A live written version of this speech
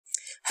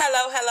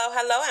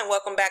Hello, and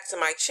welcome back to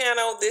my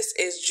channel. This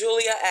is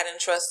Julia at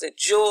Entrusted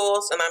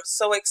Jewels, and I'm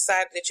so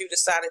excited that you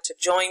decided to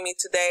join me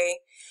today.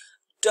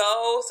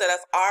 Those that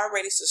have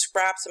already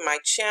subscribed to my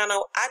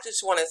channel, I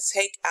just want to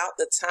take out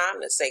the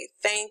time to say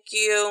thank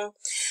you.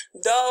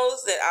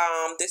 Those that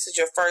this is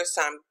your first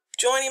time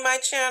joining my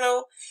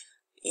channel,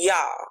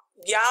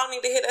 y'all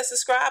need to hit that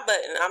subscribe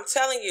button. I'm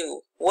telling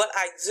you, what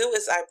I do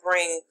is I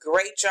bring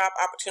great job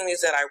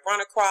opportunities that I run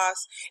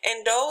across,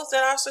 and those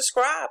that are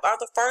subscribed are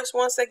the first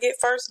ones that get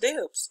first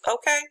dibs.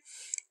 Okay,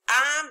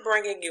 I'm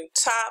bringing you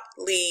top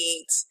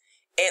leads,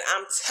 and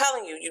I'm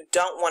telling you, you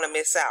don't want to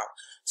miss out.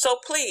 So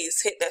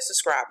please hit that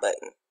subscribe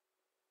button.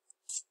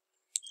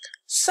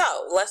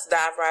 So let's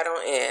dive right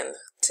on in.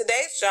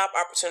 Today's job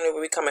opportunity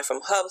will be coming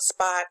from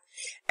HUBSPOT.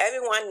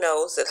 Everyone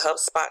knows that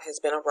HUBSPOT has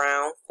been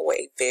around for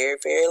a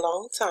very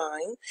long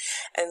time.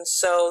 And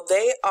so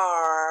they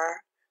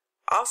are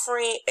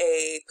offering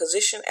a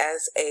position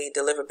as a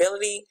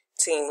deliverability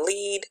team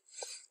lead.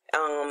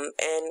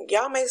 And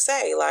y'all may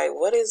say, like,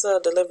 what is a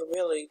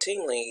deliverability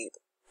team lead?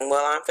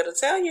 Well, I'm going to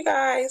tell you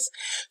guys.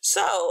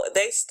 So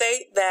they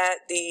state that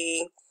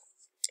the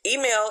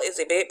email is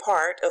a big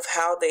part of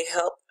how they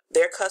help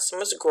their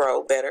customers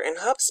grow better in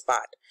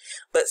HubSpot.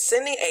 But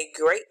sending a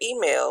great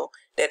email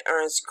that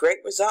earns great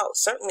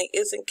results certainly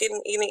isn't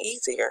getting any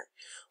easier.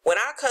 When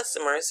our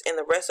customers and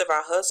the rest of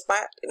our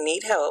HubSpot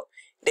need help,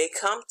 they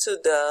come to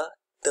the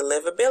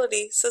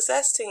Deliverability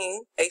Success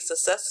Team, a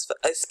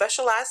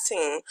specialized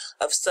team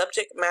of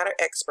subject matter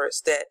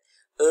experts that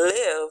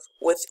live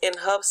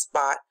within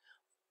HubSpot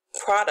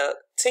product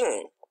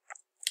team.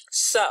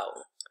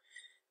 So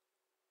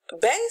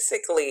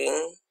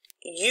basically,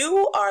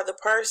 you are the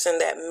person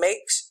that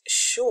makes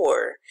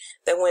sure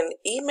that when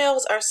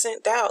emails are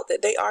sent out,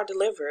 that they are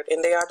delivered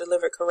and they are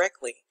delivered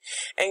correctly.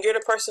 And you're the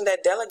person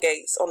that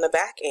delegates on the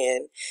back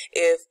end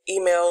if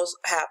emails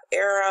have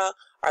error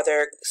or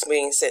they're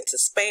being sent to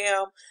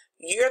spam.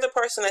 You're the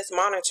person that's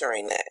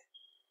monitoring that.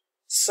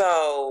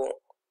 So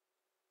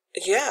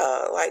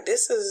yeah, like,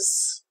 this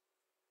is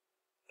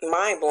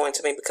mind-blowing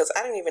to me because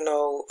I didn't even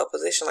know a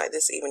position like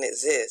this even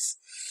exists.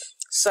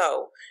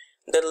 So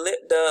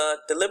the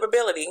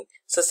Deliverability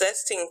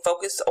Success Team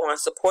focused on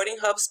supporting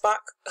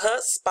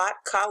HubSpot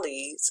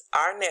colleagues,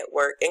 our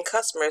network, and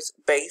customers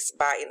base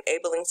by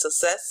enabling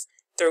success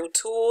through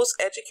tools,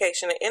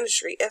 education, and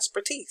industry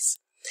expertise.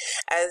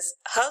 As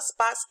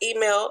HubSpot's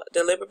email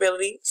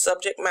deliverability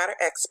subject matter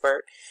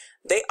expert,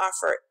 they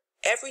offer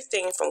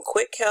everything from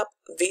quick help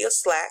via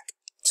Slack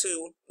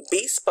to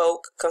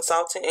bespoke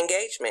consulting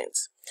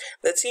engagements.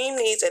 The team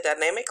needs a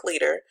dynamic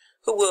leader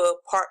who will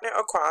partner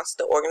across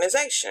the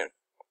organization.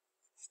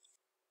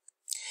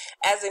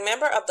 As a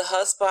member of the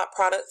HubSpot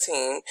product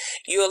team,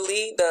 you'll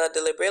lead the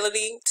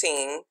deliverability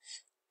team,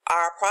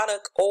 our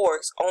product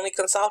org's only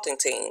consulting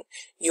team.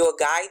 You'll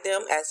guide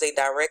them as they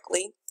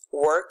directly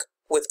work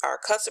with our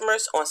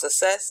customers on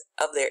success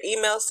of their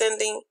email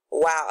sending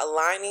while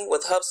aligning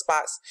with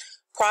HubSpot's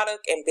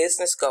product and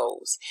business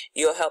goals.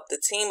 You'll help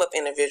the team of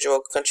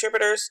individual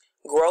contributors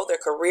grow their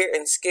career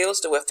and skills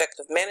through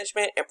effective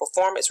management and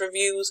performance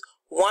reviews,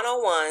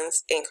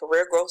 one-on-ones, and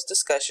career growth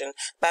discussion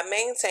by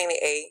maintaining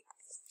a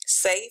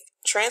safe,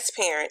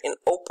 transparent, and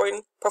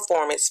open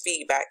performance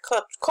feedback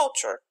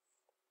culture.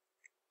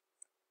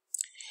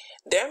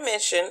 Their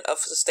mission of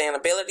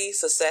sustainability,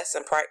 success,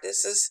 and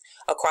practices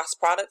across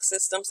product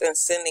systems and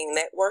sending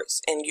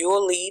networks, and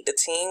you'll lead the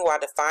team while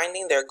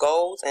defining their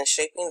goals and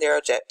shaping their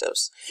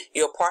objectives.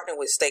 You'll partner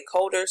with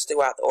stakeholders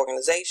throughout the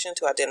organization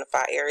to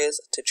identify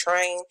areas to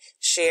train,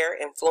 share,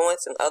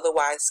 influence, and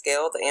otherwise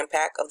scale the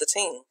impact of the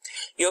team.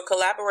 You'll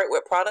collaborate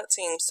with product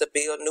teams to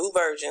build new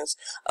versions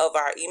of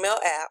our email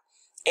app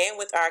and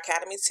with our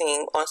Academy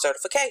team on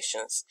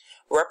certifications.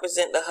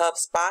 Represent the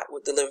HubSpot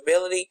with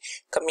deliverability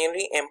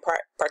community and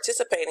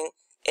participating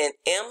in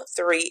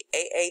M3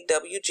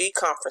 AAWG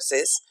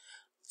conferences,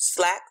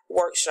 Slack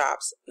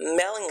workshops,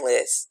 mailing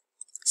lists.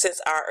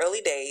 Since our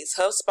early days,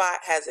 HubSpot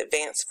has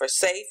advanced for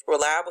safe,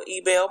 reliable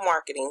email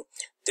marketing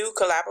through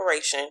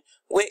collaboration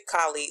with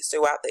colleagues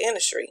throughout the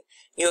industry.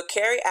 You'll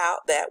carry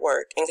out that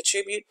work and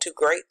contribute to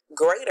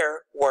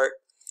greater work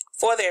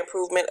for the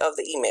improvement of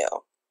the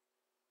email.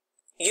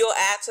 You'll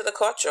add to the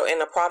culture in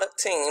the product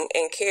team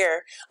and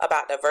care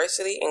about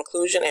diversity,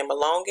 inclusion, and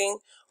belonging,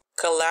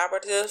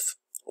 collaborative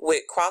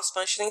with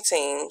cross-functioning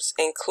teams,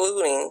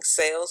 including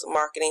sales,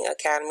 marketing,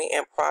 academy,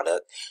 and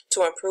product,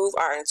 to improve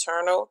our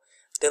internal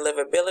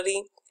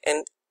deliverability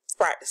and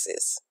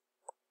practices.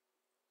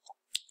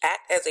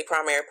 Act as a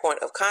primary point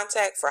of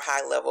contact for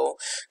high-level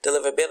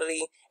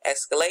deliverability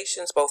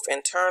escalations, both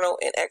internal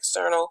and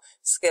external.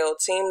 Scale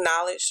team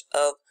knowledge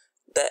of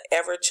the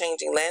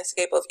ever-changing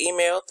landscape of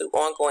email through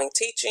ongoing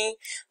teaching,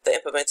 the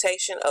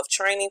implementation of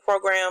training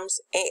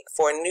programs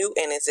for new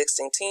and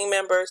existing team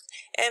members,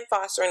 and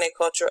fostering a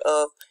culture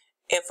of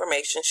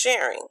information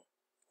sharing.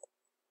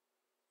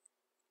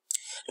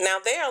 Now,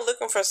 they are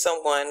looking for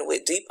someone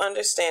with deep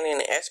understanding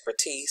and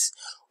expertise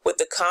with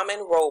the common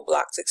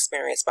roadblocks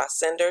experienced by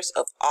senders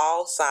of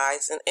all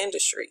sizes and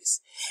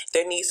industries.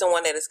 They need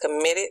someone that is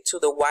committed to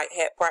the white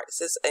hat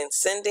practices in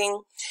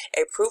sending,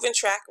 a proven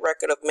track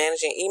record of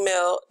managing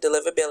email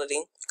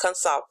deliverability,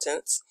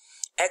 consultants,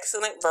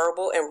 excellent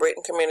verbal and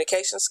written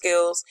communication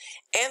skills,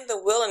 and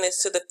the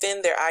willingness to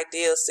defend their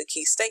ideas to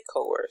key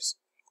stakeholders.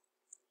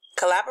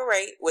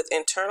 Collaborate with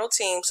internal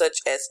teams such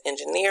as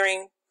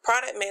engineering,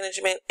 product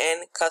management,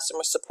 and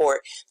customer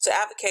support to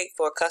advocate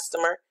for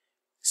customer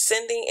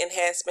sending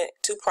enhancement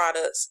to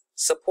products,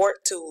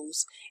 support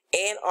tools,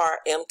 and our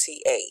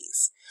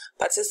MTAs.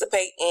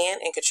 Participate in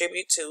and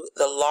contribute to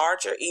the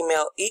larger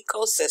email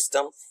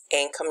ecosystem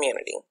and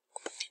community.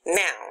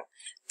 Now,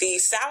 the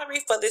salary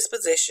for this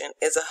position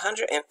is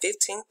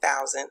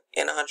 $115,000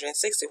 and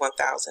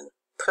 $161,000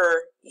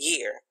 per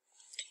year.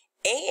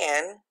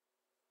 And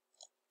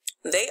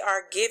they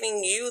are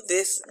giving you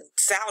this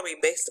salary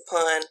based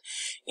upon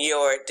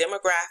your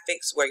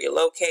demographics, where you're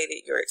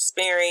located, your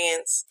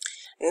experience.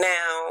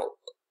 Now,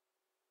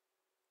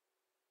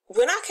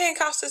 when I came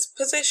across this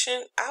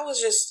position, I was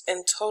just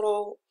in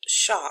total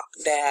shock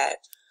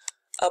that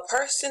a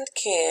person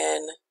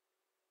can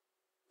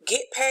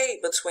get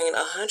paid between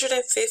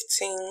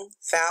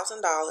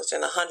 $115,000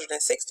 and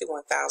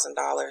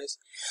 $161,000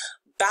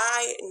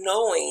 by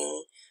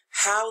knowing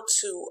how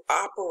to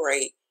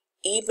operate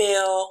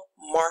email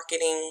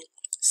marketing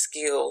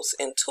skills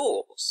and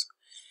tools.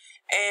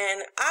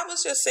 And I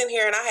was just sitting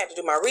here and I had to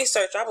do my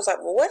research. I was like,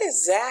 well, what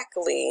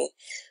exactly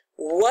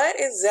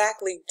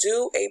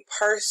do a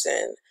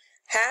person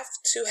have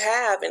to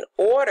have in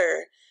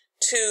order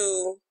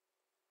to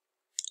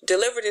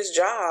deliver this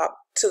job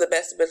to the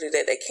best ability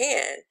that they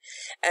can?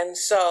 And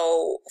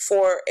so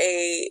for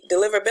a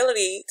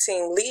deliverability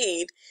team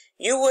lead,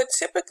 you would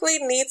typically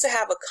need to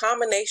have a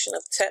combination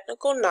of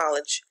technical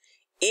knowledge,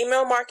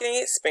 email marketing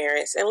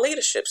experience, and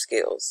leadership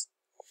skills.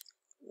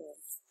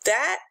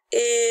 That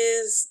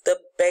is the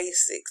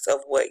basics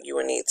of what you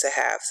will need to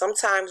have.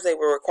 Sometimes they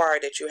will require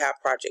that you have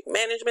project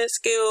management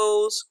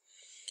skills,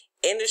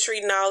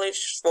 industry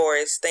knowledge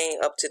for staying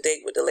up to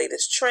date with the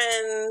latest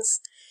trends.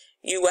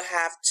 You will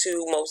have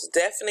to most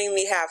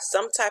definitely have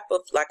some type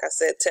of, like I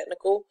said,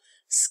 technical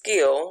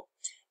skill,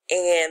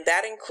 and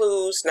that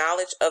includes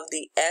knowledge of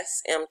the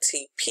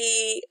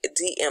SMTP,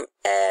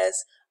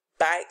 DMS,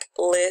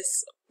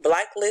 blacklist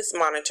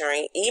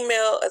monitoring,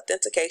 email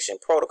authentication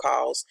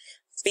protocols,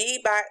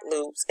 feedback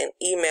loops, and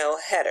email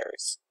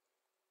headers.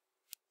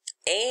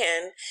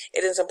 And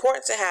it is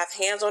important to have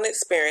hands-on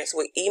experience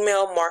with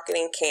email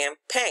marketing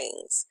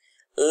campaigns,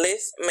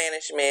 list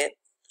management,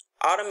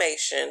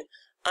 automation,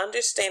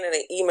 understanding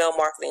the email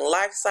marketing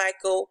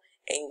lifecycle,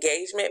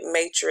 engagement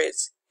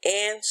matrix,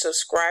 and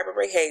subscriber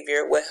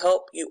behavior will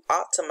help you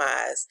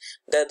optimize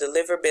the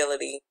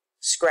deliverability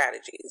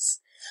strategies.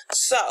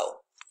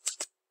 So,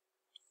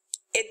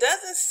 it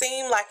doesn't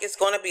seem like it's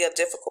going to be a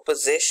difficult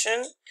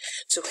position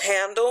to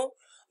handle,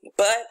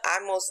 but I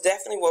most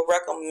definitely would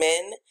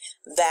recommend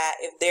that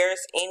if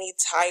there's any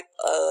type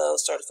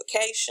of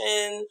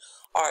certification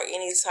or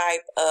any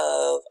type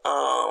of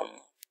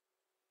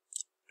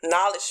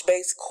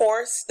knowledge-based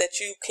course that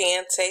you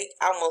can take,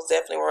 I most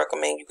definitely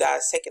recommend you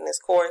guys taking this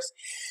course.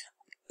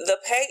 The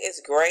pay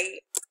is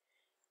great.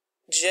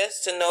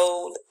 Just to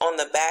know on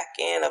the back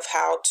end of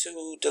how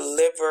to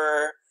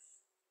deliver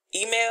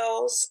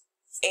emails,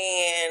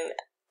 and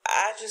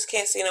I just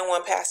can't see no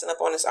one passing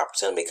up on this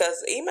opportunity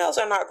because emails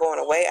are not going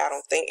away, I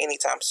don't think,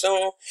 anytime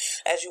soon.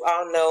 As you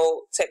all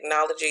know,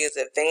 technology is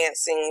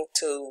advancing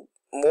to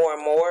more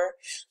and more.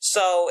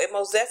 So it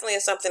most definitely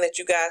is something that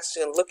you guys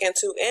should look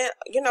into and,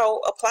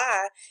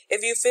 apply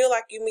if you feel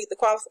like you meet the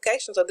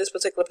qualifications of this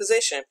particular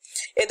position.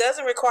 It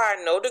doesn't require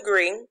no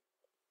degree.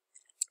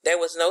 There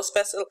was no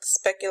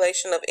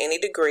speculation of any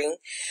degree.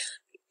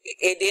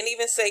 It didn't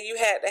even say you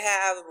had to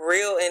have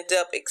real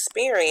in-depth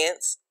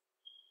experience.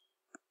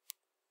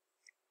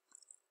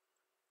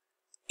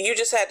 You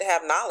just had to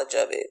have knowledge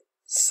of it.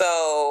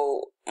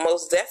 So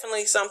most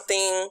definitely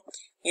something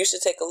you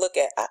should take a look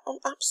at.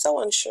 I'm so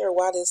unsure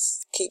why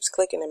this keeps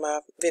clicking in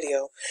my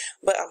video,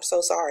 but I'm so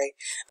sorry.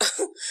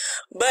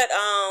 But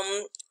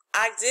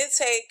I did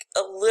take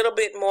a little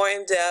bit more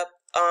in-depth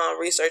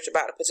research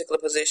about a particular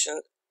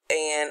position,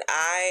 and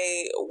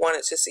I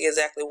wanted to see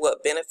exactly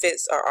what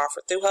benefits are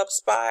offered through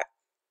HUBSPOT.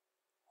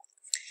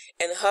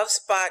 And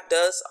HUBSPOT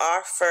does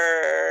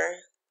offer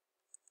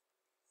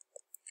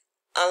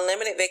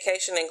unlimited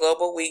vacation and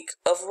global week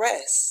of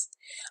rest,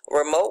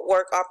 remote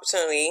work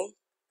opportunity.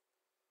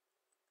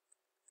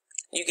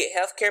 You get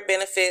healthcare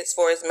benefits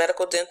for its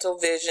medical, dental,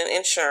 vision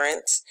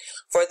insurance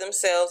for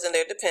themselves and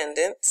their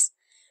dependents.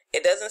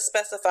 It doesn't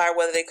specify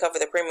whether they cover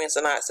the premiums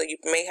or not, so you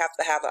may have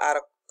to have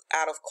an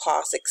out of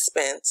cost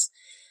expense.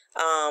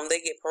 They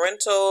get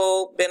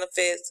parental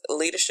benefits,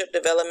 leadership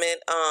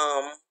development,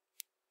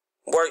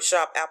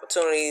 workshop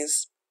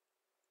opportunities,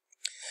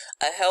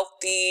 a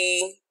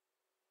healthy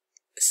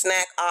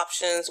snack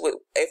options with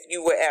if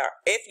you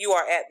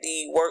are at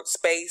the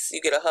workspace, you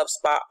get a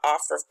HUBSPOT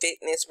offer,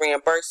 fitness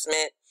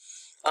reimbursement,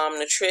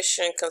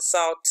 nutrition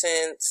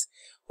consultants,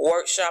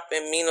 workshop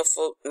in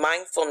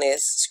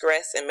mindfulness,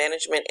 stress and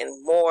management,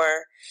 and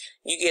more.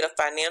 You get a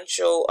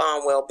financial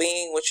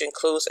well-being, which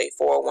includes a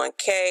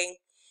 401k.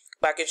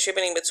 By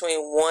contributing between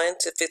 1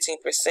 to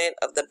 15%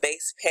 of the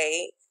base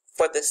pay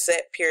for the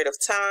set period of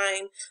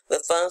time,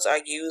 the funds are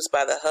used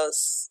by the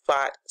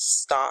HUBSPOT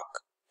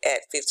stock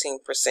at 15%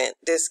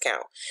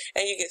 discount.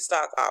 And you get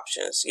stock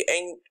options.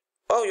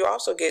 You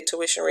also get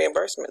tuition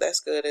reimbursement.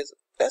 That's good.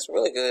 That's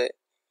really good.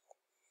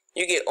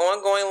 You get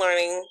ongoing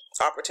learning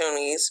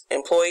opportunities,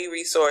 employee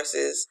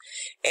resources,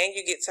 and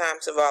you get time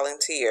to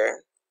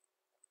volunteer.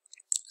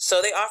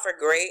 So they offer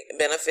great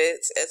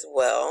benefits as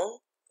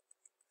well.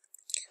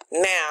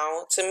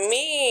 Now, to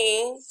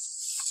me,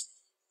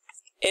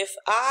 if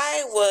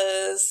I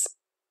was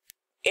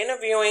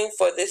interviewing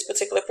for this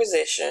particular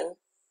position,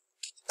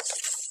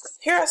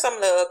 here are some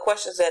of the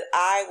questions that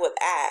I would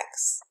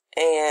ask.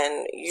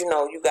 And,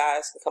 you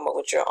guys can come up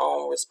with your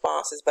own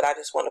responses, but I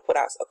just want to put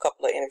out a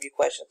couple of interview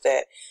questions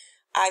that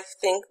I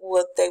think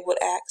they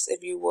would ask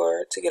if you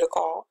were to get a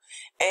call.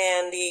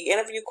 And the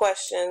interview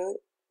question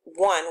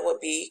 1 would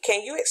be,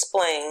 can you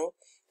explain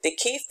the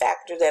key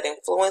factors that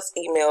influence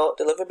email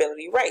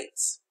deliverability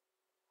rates?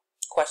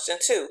 Question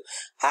 2,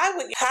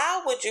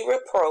 how would you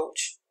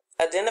approach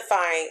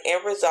identifying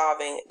and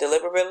resolving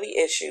deliverability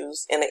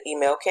issues in an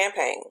email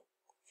campaign?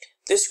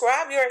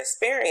 Describe your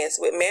experience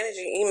with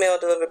managing email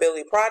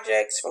deliverability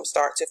projects from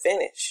start to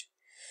finish.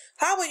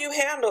 How will you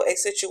handle a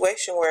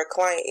situation where a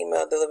client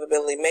email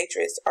deliverability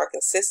matrix are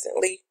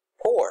consistently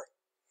poor?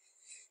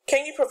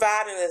 Can you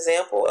provide an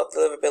example of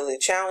deliverability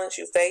challenge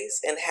you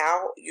faced and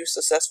how you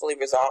successfully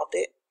resolved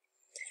it?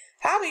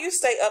 How do you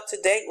stay up to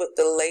date with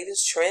the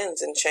latest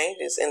trends and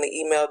changes in the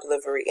email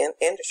delivery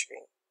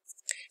industry?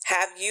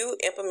 Have you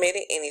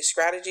implemented any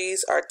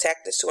strategies or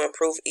tactics to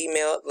improve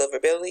email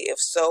deliverability? If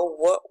so,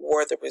 what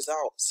were the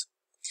results?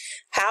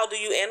 How do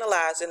you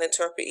analyze and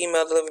interpret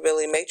email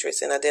deliverability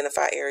matrix and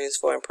identify areas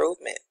for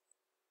improvement?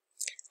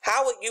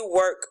 How would you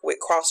work with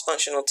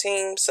cross-functional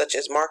teams such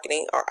as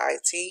marketing or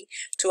IT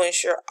to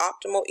ensure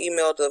optimal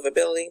email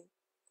deliverability?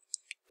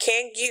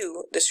 Can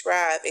you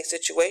describe a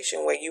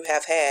situation where you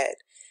have had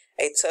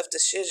a tough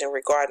decision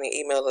regarding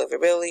email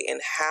deliverability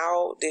and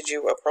how did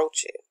you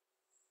approach it?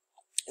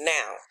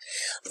 Now,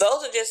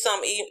 those are just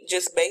some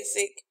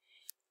basic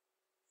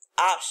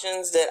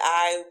options that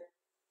I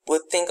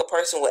would think a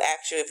person would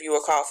ask you if you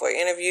were called for an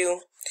interview.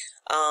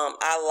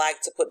 I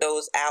like to put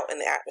those out in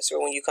the atmosphere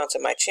when you come to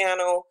my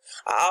channel.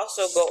 I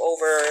also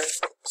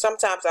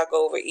sometimes I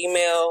go over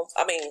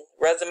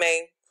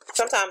resume.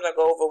 Sometimes I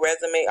go over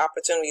resume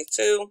opportunities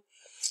too.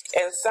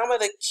 And some of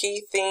the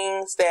key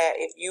things that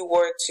if you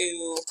were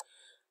to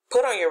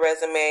put on your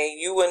resume,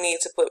 you will need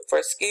to put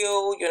for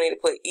skill, you need to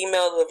put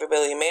email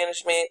deliverability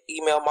management,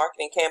 email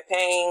marketing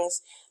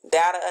campaigns,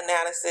 data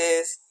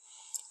analysis,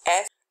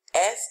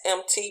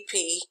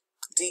 SMTP,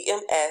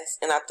 DMS,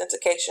 and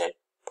authentication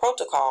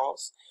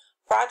protocols,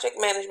 project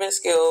management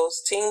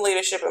skills, team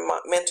leadership and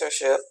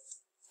mentorship,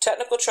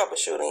 technical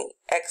troubleshooting,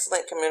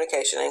 excellent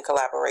communication and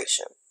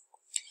collaboration.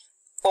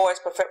 For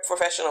its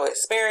professional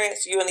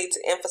experience, you will need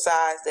to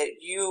emphasize that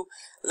you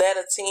led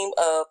a team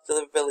of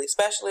deliverability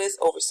specialists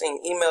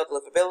overseeing email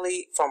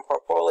deliverability from a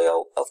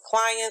portfolio of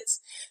clients,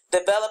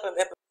 develop and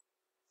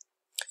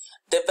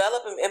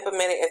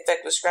implemented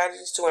effective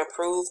strategies to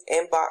improve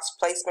inbox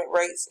placement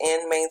rates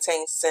and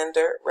maintain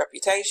sender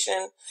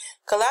reputation,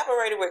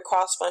 collaborated with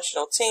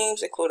cross-functional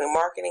teams including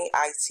marketing,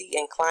 IT,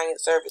 and client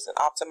service in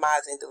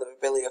optimizing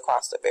deliverability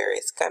across the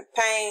various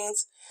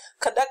campaigns,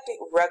 conducted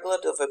regular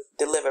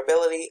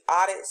deliverability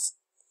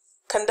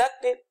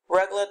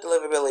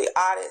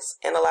audits,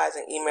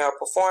 analyzing email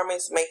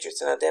performance matrix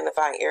and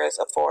identifying areas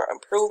for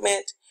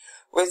improvement,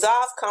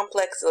 resolve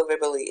complex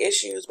deliverability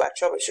issues by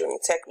troubleshooting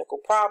technical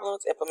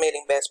problems,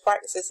 implementing best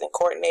practices, and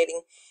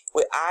coordinating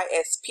with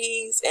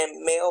ISPs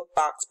and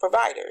mailbox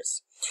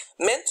providers.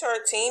 Mentor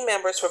team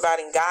members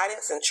providing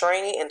guidance and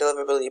training in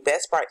deliverability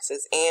best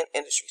practices and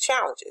industry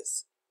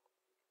challenges.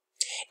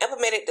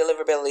 Implemented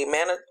deliverability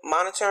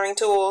monitoring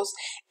tools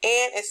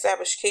and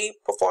established key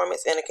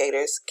performance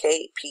indicators,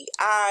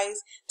 KPIs,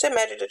 to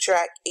measure to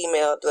track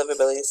email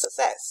deliverability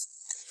success.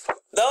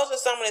 Those are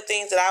some of the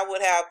things that I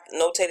would have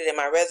notated in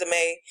my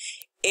resume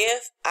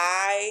if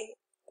I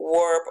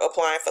were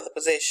applying for the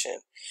position.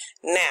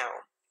 Now,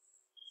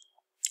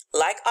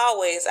 like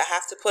always, I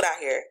have to put out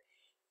here,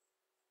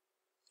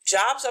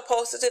 jobs are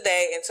posted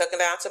today and taken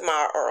down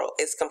tomorrow.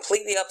 It's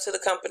completely up to the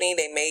company.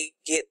 They may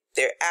get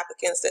their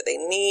applicants that they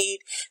need.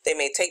 They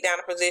may take down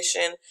a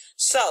position.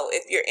 So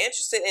if you're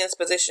interested in this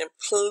position,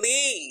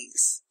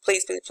 please,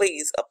 please, please,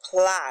 please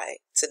apply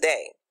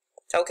today.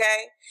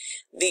 Okay?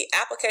 The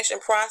application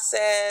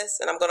process,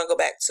 and I'm going to go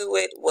back to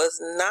it, was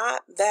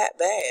not that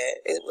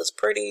bad. It was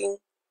pretty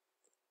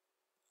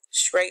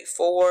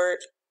straightforward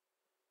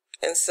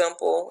and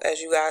simple, as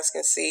you guys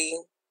can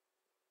see.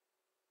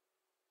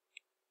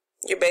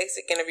 Your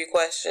basic interview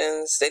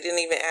questions, they didn't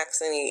even ask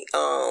any,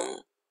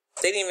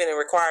 they didn't even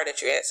require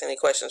that you ask any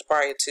questions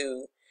prior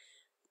to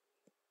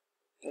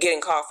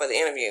getting called for the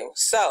interview.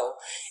 So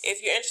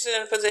if you're interested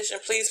in the position,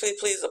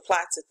 please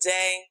apply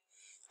today.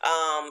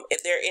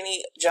 If there are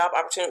any job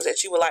opportunities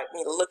that you would like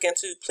me to look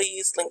into,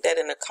 please link that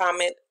in the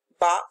comment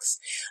box.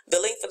 The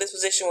link for this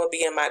position will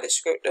be in my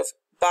descriptive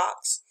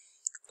box.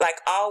 Like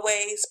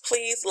always,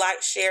 please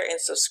like, share, and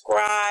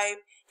subscribe,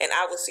 and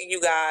I will see you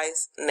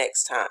guys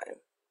next time.